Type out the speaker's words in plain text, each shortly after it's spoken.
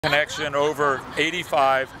connection over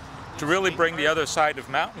 85 to really bring the other side of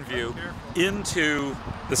Mountain View into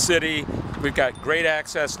the city. We've got great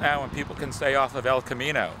access now and people can stay off of El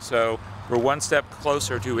Camino. So we're one step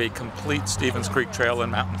closer to a complete Stevens Creek Trail in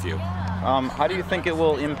Mountain View. How do you think it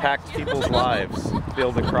will impact people's lives to be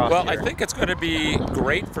able to cross Well, here? I think it's going to be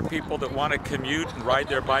great for people that want to commute and ride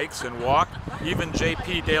their bikes and walk. Even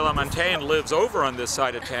JP De La Montagne lives over on this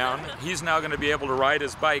side of town. He's now going to be able to ride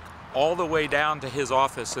his bike all the way down to his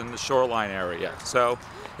office in the shoreline area. So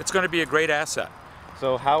it's going to be a great asset.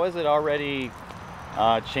 So how has it already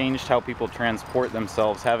changed how people transport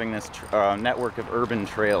themselves, having this network of urban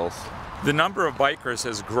trails? The number of bikers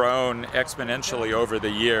has grown exponentially over the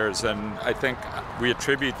years, and I think we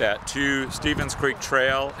attribute that to Stevens Creek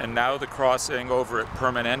Trail and now the crossing over at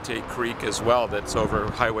Permanente Creek as well, that's over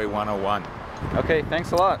Highway 101. Okay,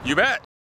 thanks a lot. You bet.